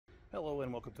Hello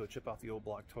and welcome to a Chip Off the Old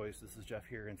Block Toys. This is Jeff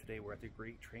here, and today we're at the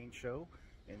Great Train Show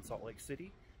in Salt Lake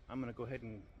City. I'm going to go ahead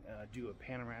and do a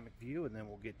panoramic view, and then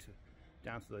we'll get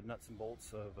down to the nuts and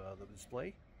bolts of the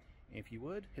display. And if you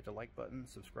would, hit the like button,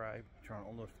 subscribe, turn on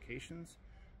all notifications,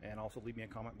 and also leave me a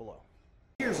comment below.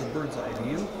 Here's a bird's eye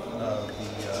view of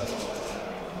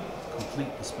the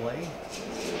complete display.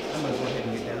 I'm going to go ahead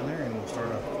and get down there, and we'll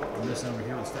start off on this over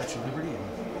here with Statue of Liberty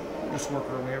and just work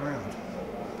our way around.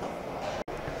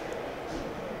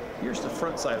 Here's the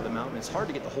front side of the mountain. It's hard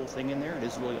to get the whole thing in there. It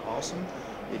is really awesome.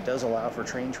 It does allow for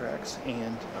train tracks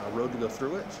and a road to go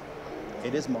through it.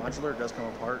 It is modular. It does come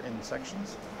apart in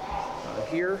sections.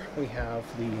 Here we have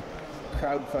the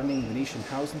crowdfunding Venetian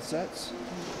housing sets.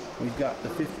 We've got the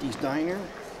 50s diner.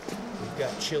 We've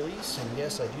got Chili's, and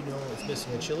yes, I do know it's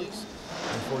missing a Chili's.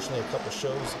 Unfortunately, a couple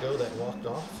shows ago that walked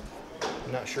off.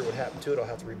 I'm not sure what happened to it. I'll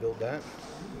have to rebuild that.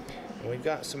 And we've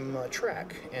got some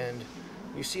track, and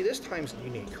you see, this time's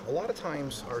unique. A lot of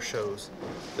times our shows,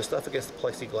 the stuff against the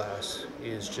plexiglass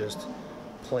is just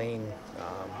plain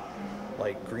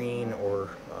like green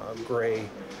or gray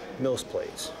Mills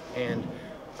plates. And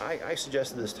I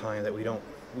suggested this time that we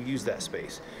use that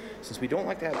space. Since we don't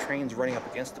like to have trains running up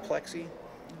against the plexi,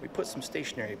 we put some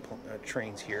stationary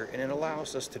trains here, and it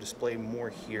allows us to display more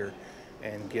here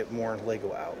and get more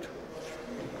Lego out.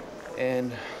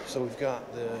 And so we've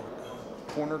got the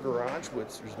corner garage, which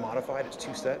is modified. It's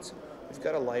 2 sets. We've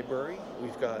got a library,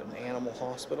 we've got an animal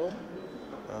hospital,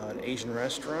 an Asian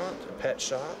restaurant, a pet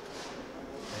shop,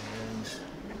 and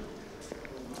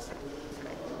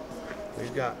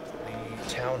we've got the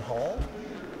town hall,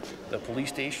 the police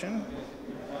station,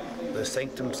 the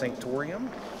Sanctum Sanctorium,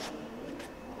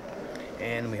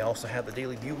 and we also have the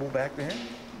Daily Bugle back there,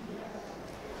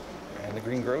 and the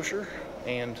Green Grocer,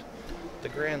 and the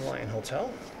Grand Lion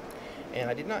Hotel. And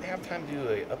I did not have time to do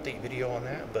an update video on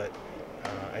that, but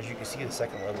as you can see, the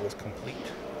second level is complete.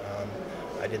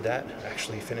 I did that,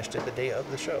 actually finished it the day of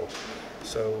the show,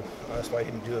 so that's why I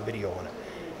didn't do a video on it.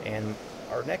 And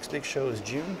our next big show is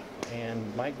June,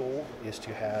 and my goal is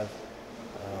to have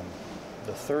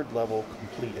the 3rd level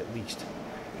complete at least,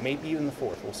 maybe even the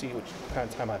 4th. We'll see what kind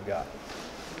of time I've got.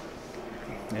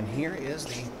 And here is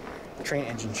the train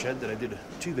engine shed that I did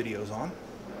 2 videos on.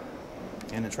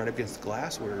 And it's right up against the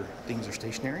glass where things are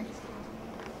stationary.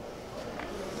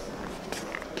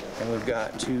 And we've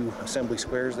got 2 assembly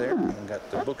squares there. We've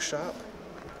got the bookshop.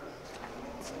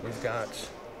 We've got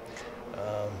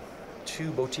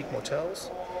 2 boutique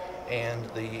motels. And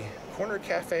the corner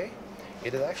cafe,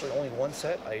 it is actually only 1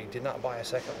 set. I did not buy a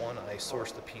second one. I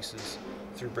sourced the pieces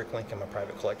through Bricklink in my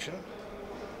private collection.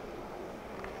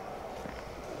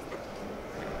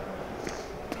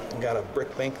 Got a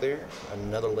brick bank there,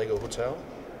 another Lego hotel,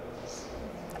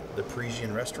 the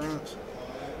Parisian restaurant,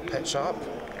 pet shop,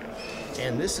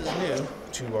 and this is new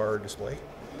to our display.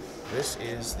 This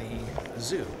is the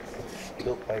zoo,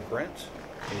 built by Brent.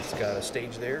 It's got a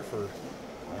stage there for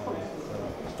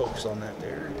focus on that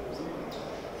there,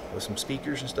 with some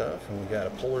speakers and stuff, and we got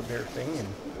a polar bear thing, and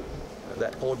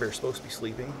that polar bear is supposed to be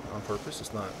sleeping on purpose.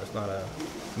 It's not a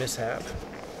mishap.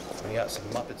 We got some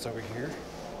Muppets over here.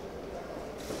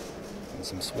 And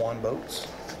some swan boats.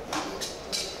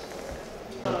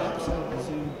 Outside of the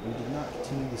zoo, we did not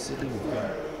continue the city. We've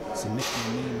got some Mickey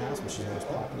and Minnie Mouse, which is always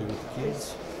popular with the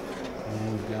kids.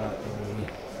 And we've got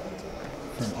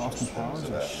from Austin Powers,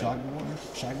 a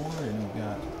Shagwar, and we've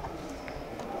got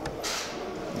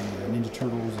the Ninja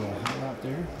Turtles hat out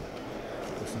there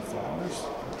with some flowers.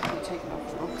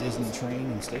 Disney train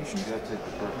and station.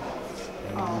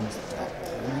 And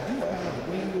we do have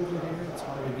way over there, it's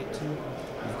hard to get to.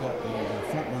 We've got the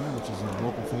Front Runner, which is a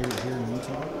local favorite here in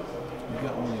Utah. We've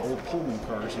got one of the old Pullman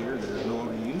cars here that are no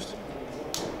longer used.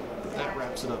 But that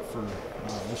wraps it up for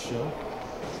this show.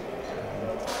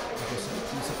 Like I said,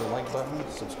 please hit the like button,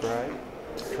 subscribe,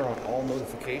 turn on all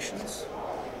notifications,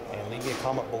 and leave me a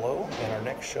comment below. And our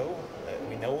next show that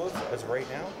we know of as of right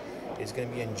now is going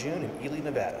to be in June in Ely,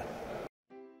 Nevada.